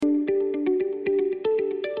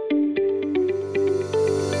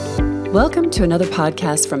Welcome to another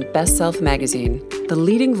podcast from Best Self Magazine, the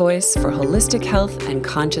leading voice for holistic health and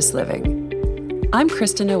conscious living. I'm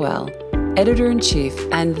Krista Noel, Editor-in-Chief,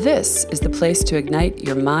 and this is the place to ignite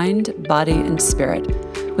your mind, body, and spirit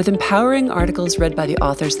with empowering articles read by the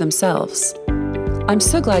authors themselves. I'm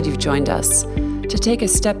so glad you've joined us to take a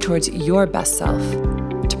step towards your best self,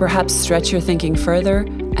 to perhaps stretch your thinking further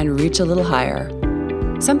and reach a little higher.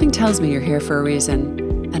 Something tells me you're here for a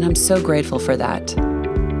reason, and I'm so grateful for that.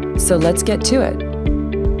 So let's get to it.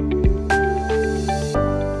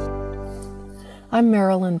 I'm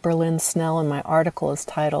Marilyn Berlin Snell, and my article is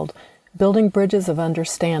titled, Building Bridges of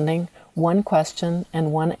Understanding, One Question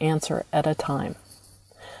and One Answer at a Time.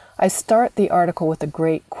 I start the article with a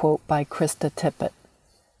great quote by Krista Tippett.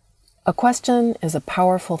 A question is a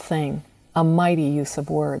powerful thing, a mighty use of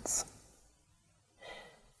words.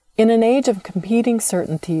 In an age of competing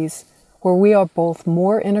certainties, where we are both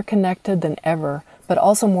more interconnected than ever, but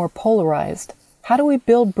also more polarized, how do we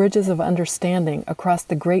build bridges of understanding across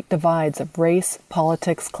the great divides of race,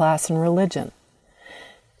 politics, class, and religion?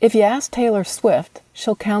 If you ask Taylor Swift,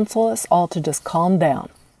 she'll counsel us all to just calm down,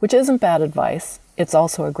 which isn't bad advice. It's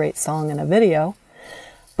also a great song and a video.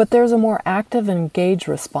 But there's a more active and engaged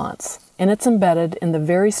response, and it's embedded in the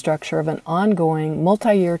very structure of an ongoing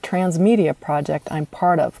multi-year transmedia project I'm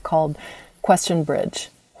part of called Question Bridge: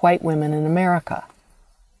 White Women in America.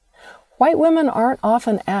 White women aren't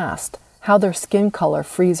often asked how their skin color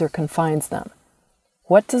frees or confines them.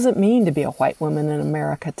 What does it mean to be a white woman in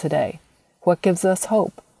America today? What gives us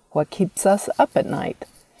hope? What keeps us up at night?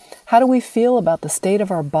 How do we feel about the state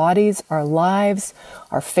of our bodies, our lives,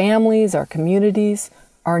 our families, our communities,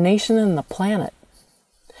 our nation, and the planet?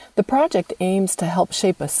 The project aims to help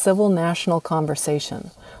shape a civil national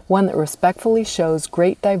conversation, one that respectfully shows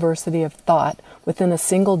great diversity of thought within a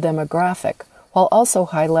single demographic, while also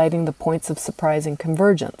highlighting the points of surprising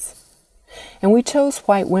convergence. And we chose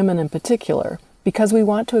white women in particular because we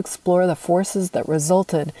want to explore the forces that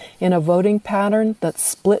resulted in a voting pattern that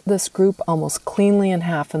split this group almost cleanly in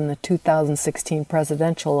half in the 2016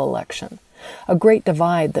 presidential election, a great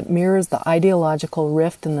divide that mirrors the ideological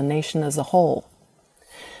rift in the nation as a whole.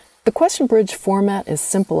 The Question Bridge format is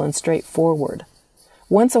simple and straightforward.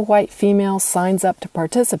 Once a white female signs up to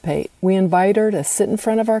participate, we invite her to sit in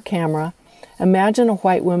front of our camera, imagine a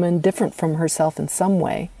white woman different from herself in some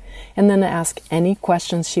way, and then ask any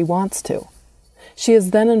questions she wants to. She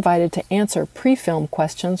is then invited to answer pre-filmed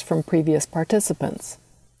questions from previous participants.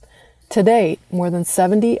 To date, more than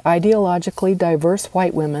 70 ideologically diverse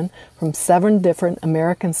white women from 7 different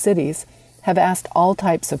American cities have asked all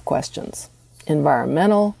types of questions: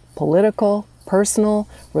 environmental, political, personal,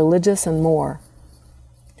 religious, and more.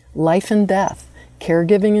 Life and death,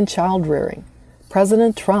 caregiving and child-rearing,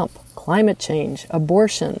 President Trump, climate change,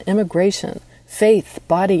 abortion, immigration, faith,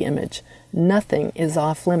 body image, nothing is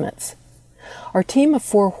off limits. Our team of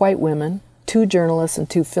 4 white women, 2 journalists and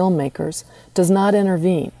 2 filmmakers, does not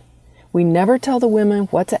intervene. We never tell the women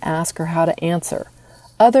what to ask or how to answer,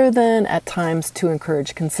 other than at times to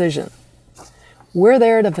encourage concision. We're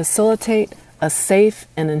there to facilitate a safe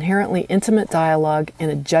and inherently intimate dialogue in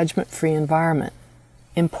a judgment-free environment.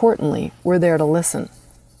 Importantly, we're there to listen.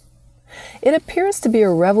 It appears to be a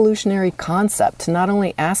revolutionary concept to not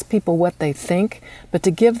only ask people what they think, but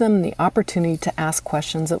to give them the opportunity to ask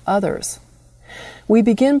questions of others. We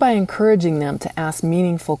begin by encouraging them to ask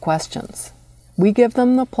meaningful questions. We give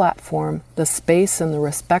them the platform, the space, and the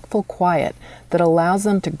respectful quiet that allows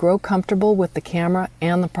them to grow comfortable with the camera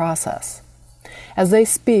and the process. As they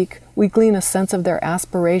speak, we glean a sense of their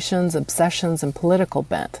aspirations, obsessions, and political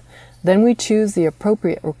bent. Then we choose the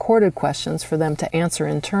appropriate recorded questions for them to answer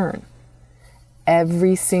in turn.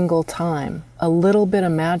 Every single time, a little bit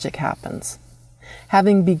of magic happens.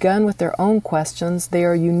 Having begun with their own questions, they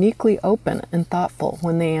are uniquely open and thoughtful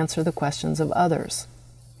when they answer the questions of others.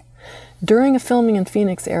 During a filming in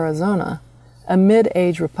Phoenix, Arizona, a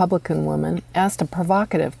mid-age Republican woman asked a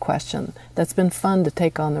provocative question that's been fun to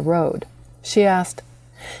take on the road. She asked,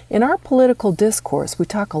 "In our political discourse, we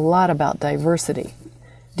talk a lot about diversity.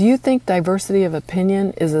 Do you think diversity of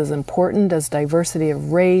opinion is as important as diversity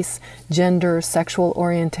of race, gender, sexual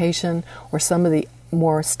orientation, or some of the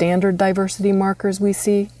more standard diversity markers we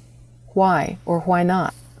see? Why or why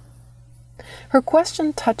not?" Her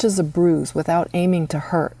question touches a bruise without aiming to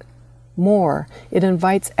hurt. More, it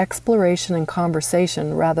invites exploration and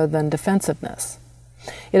conversation rather than defensiveness.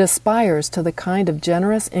 It aspires to the kind of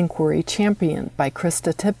generous inquiry championed by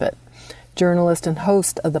Krista Tippett, journalist and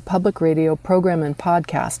host of the public radio program and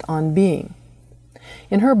podcast On Being.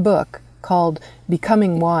 In her book, called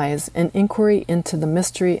Becoming Wise, An Inquiry into the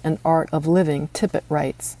Mystery and Art of Living, Tippett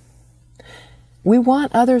writes, We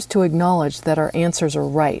want others to acknowledge that our answers are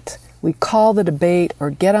right. We call the debate or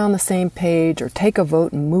get on the same page or take a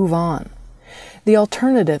vote and move on. The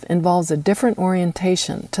alternative involves a different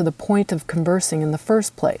orientation to the point of conversing in the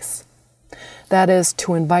first place. That is,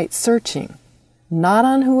 to invite searching, not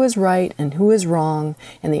on who is right and who is wrong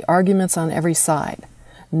and the arguments on every side,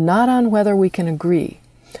 not on whether we can agree,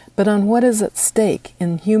 but on what is at stake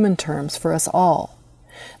in human terms for us all.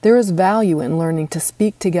 There is value in learning to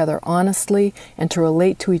speak together honestly and to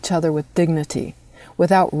relate to each other with dignity,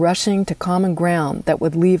 without rushing to common ground that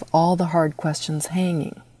would leave all the hard questions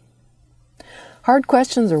hanging. Hard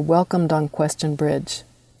questions are welcomed on Question Bridge.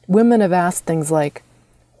 Women have asked things like,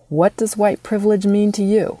 "What does white privilege mean to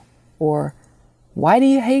you?" Or, "Why do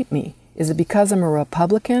you hate me? Is it because I'm a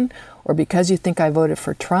Republican? Or because you think I voted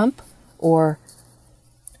for Trump?" Or,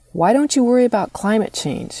 "Why don't you worry about climate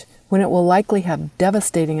change when it will likely have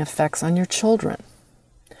devastating effects on your children?"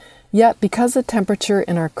 Yet, because the temperature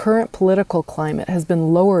in our current political climate has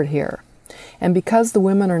been lowered here, and because the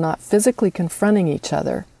women are not physically confronting each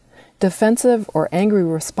other, defensive or angry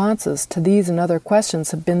responses to these and other questions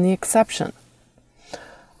have been the exception.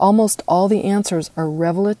 Almost all the answers are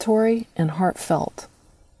revelatory and heartfelt.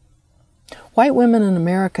 White Women in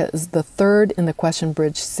America is the third in the Question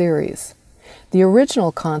Bridge series. The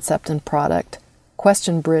original concept and product,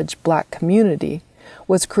 Question Bridge Black Community,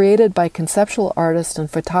 was created by conceptual artist and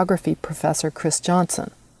photography professor Chris Johnson,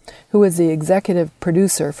 who is the executive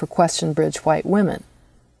producer for Question Bridge White Women.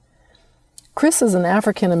 Chris is an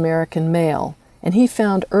African-American male, and he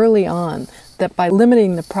found early on that by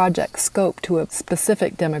limiting the project's scope to a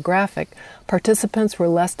specific demographic, participants were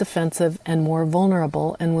less defensive and more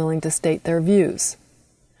vulnerable and willing to state their views.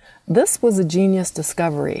 This was a genius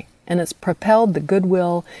discovery, and it's propelled the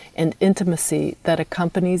goodwill and intimacy that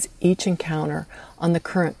accompanies each encounter on the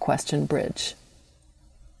current Question Bridge.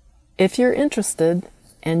 If you're interested,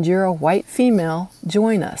 and you're a white female,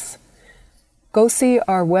 join us. Go see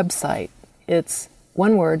our website. It's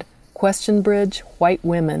one word,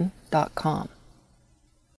 questionbridgewhitewomen.com.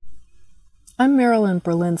 I'm Marilyn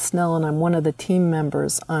Berlin Snell, and I'm one of the team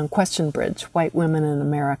members on Question Bridge, White Women in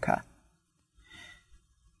America.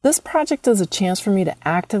 This project is a chance for me to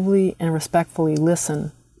actively and respectfully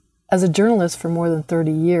listen. As a journalist for more than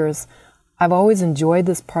 30 years, I've always enjoyed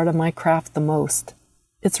this part of my craft the most.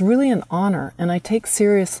 It's really an honor, and I take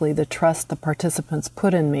seriously the trust the participants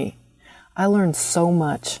put in me. I learned so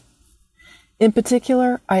much. In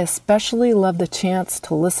particular, I especially love the chance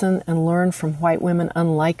to listen and learn from white women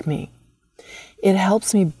unlike me. It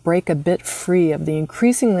helps me break a bit free of the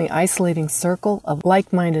increasingly isolating circle of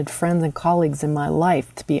like-minded friends and colleagues in my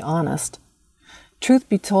life, to be honest. Truth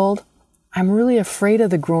be told, I'm really afraid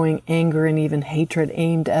of the growing anger and even hatred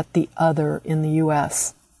aimed at the other in the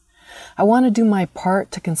U.S. I want to do my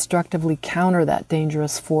part to constructively counter that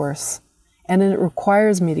dangerous force, and it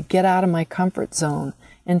requires me to get out of my comfort zone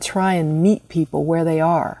and try and meet people where they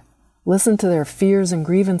are, listen to their fears and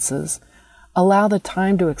grievances, allow the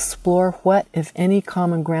time to explore what, if any,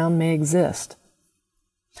 common ground may exist.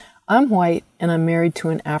 I'm white and I'm married to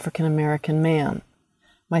an African American man.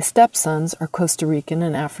 My stepsons are Costa Rican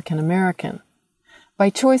and African American.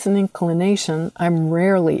 By choice and inclination, I'm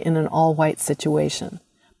rarely in an all-white situation,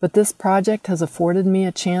 but this project has afforded me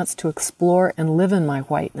a chance to explore and live in my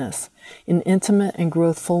whiteness in intimate and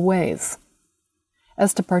growthful ways.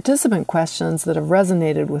 As to participant questions that have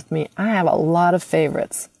resonated with me, I have a lot of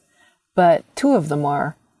favorites, but two of them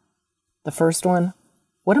are, the first one,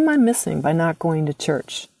 what am I missing by not going to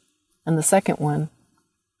church? And the second one,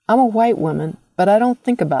 I'm a white woman, but I don't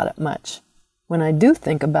think about it much. When I do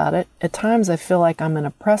think about it, at times I feel like I'm an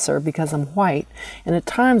oppressor because I'm white, and at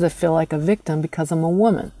times I feel like a victim because I'm a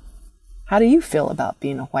woman. How do you feel about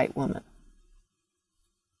being a white woman?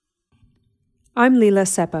 I'm Lila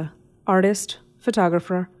Seppa, artist,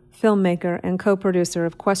 photographer, filmmaker, and co-producer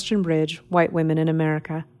of Question Bridge, White Women in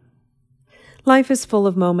America. Life is full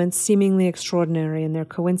of moments seemingly extraordinary in their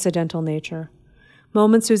coincidental nature,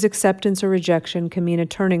 moments whose acceptance or rejection can mean a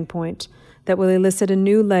turning point that will elicit a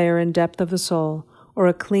new layer and depth of the soul or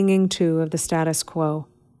a clinging to of the status quo.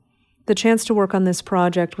 The chance to work on this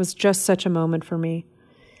project was just such a moment for me,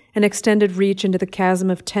 an extended reach into the chasm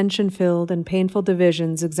of tension-filled and painful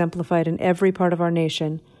divisions exemplified in every part of our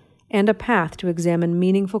nation, and a path to examine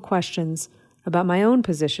meaningful questions about my own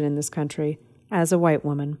position in this country as a white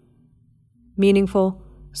woman. Meaningful,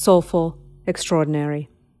 soulful, extraordinary.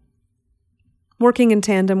 Working in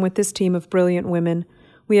tandem with this team of brilliant women,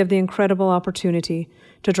 we have the incredible opportunity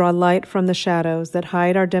to draw light from the shadows that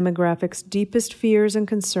hide our demographic's deepest fears and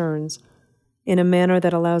concerns in a manner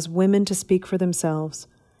that allows women to speak for themselves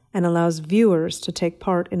and allows viewers to take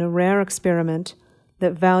part in a rare experiment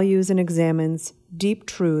that values and examines deep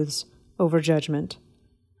truths over judgment.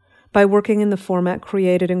 By working in the format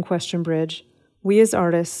created in Question Bridge, we as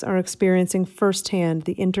artists are experiencing firsthand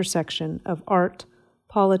the intersection of art,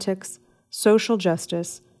 politics, social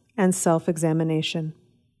justice, and self-examination.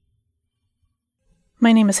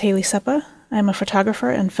 My name is Haley Seppa. I'm a photographer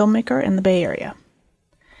and filmmaker in the Bay Area.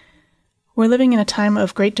 We're living in a time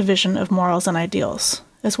of great division of morals and ideals,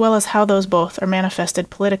 as well as how those both are manifested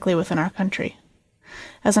politically within our country.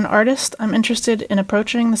 As an artist, I'm interested in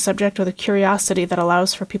approaching the subject with a curiosity that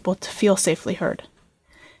allows for people to feel safely heard.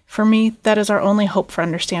 For me, that is our only hope for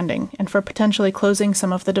understanding and for potentially closing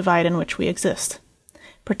some of the divide in which we exist,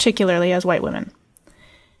 particularly as white women.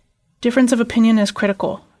 Difference of opinion is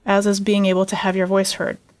critical, as is being able to have your voice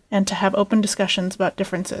heard and to have open discussions about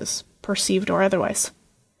differences, perceived or otherwise.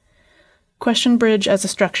 Question Bridge as a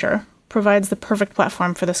structure provides the perfect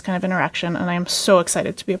platform for this kind of interaction, and I am so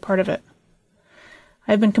excited to be a part of it.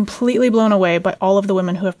 I have been completely blown away by all of the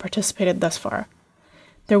women who have participated thus far.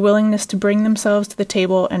 Their willingness to bring themselves to the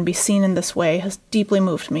table and be seen in this way has deeply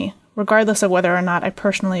moved me, regardless of whether or not I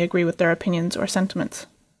personally agree with their opinions or sentiments.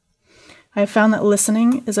 I have found that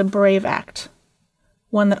listening is a brave act,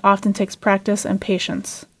 one that often takes practice and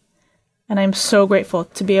patience, and I am so grateful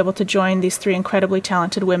to be able to join these three incredibly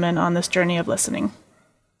talented women on this journey of listening.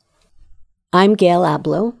 I'm Gail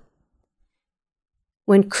Abloh.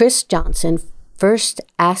 When Chris Johnson first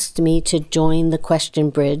asked me to join the Question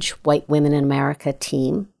Bridge White Women in America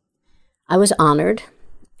team, I was honored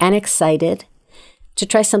and excited to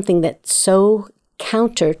try something that's so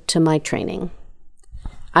counter to my training.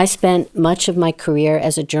 I spent much of my career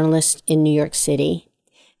as a journalist in New York City,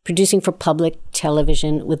 producing for public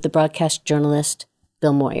television with the broadcast journalist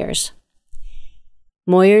Bill Moyers.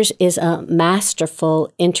 Moyers is a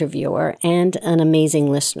masterful interviewer and an amazing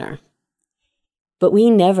listener. But we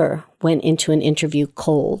never went into an interview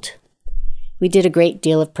cold. We did a great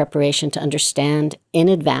deal of preparation to understand in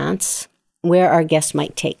advance where our guests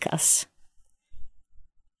might take us.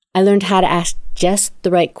 I learned how to ask just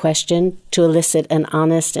the right question to elicit an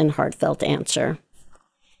honest and heartfelt answer.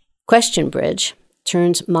 Question Bridge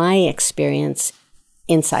turns my experience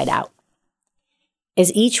inside out.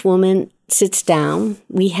 As each woman sits down,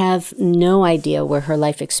 we have no idea where her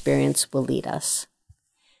life experience will lead us.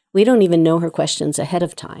 We don't even know her questions ahead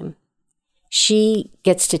of time. She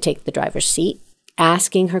gets to take the driver's seat,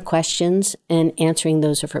 asking her questions and answering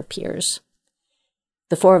those of her peers.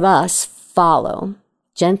 The four of us follow,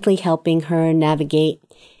 gently helping her navigate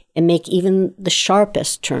and make even the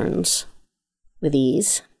sharpest turns with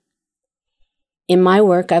ease. In my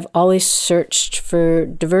work, I've always searched for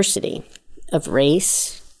diversity of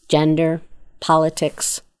race, gender,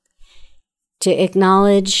 politics. To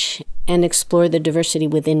acknowledge and explore the diversity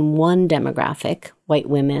within one demographic, white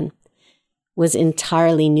women, was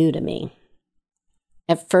entirely new to me.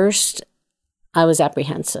 At first, I was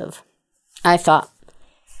apprehensive. I thought,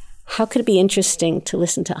 how could it be interesting to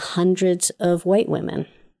listen to hundreds of white women?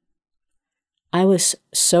 I was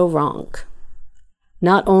so wrong.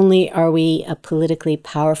 Not only are we a politically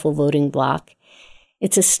powerful voting bloc,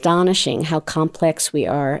 it's astonishing how complex we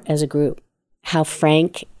are as a group, how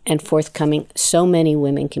frank and forthcoming so many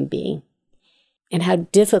women can be, and how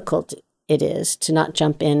difficult it is to not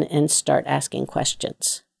jump in and start asking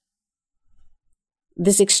questions.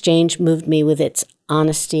 This exchange moved me with its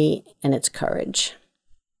honesty and its courage.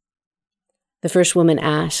 The first woman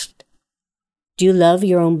asked, "Do you love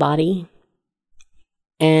your own body?"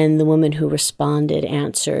 And the woman who responded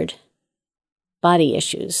answered, "Body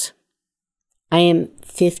issues. I am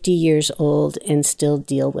 50 years old and still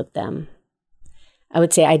deal with them. I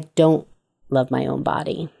would say I don't love my own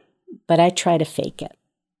body, but I try to fake it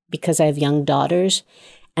because I have young daughters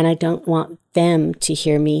and I don't want them to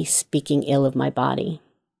hear me speaking ill of my body.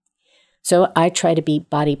 So I try to be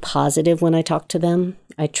body positive when I talk to them.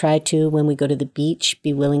 I try to, when we go to the beach,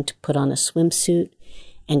 be willing to put on a swimsuit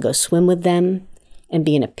and go swim with them and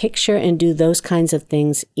be in a picture and do those kinds of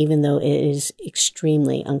things, even though it is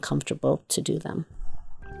extremely uncomfortable to do them."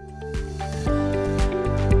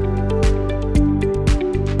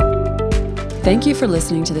 Thank you for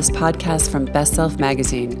listening to this podcast from Best Self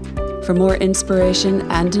Magazine. For more inspiration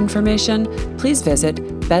and information, please visit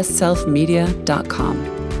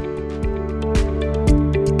bestselfmedia.com.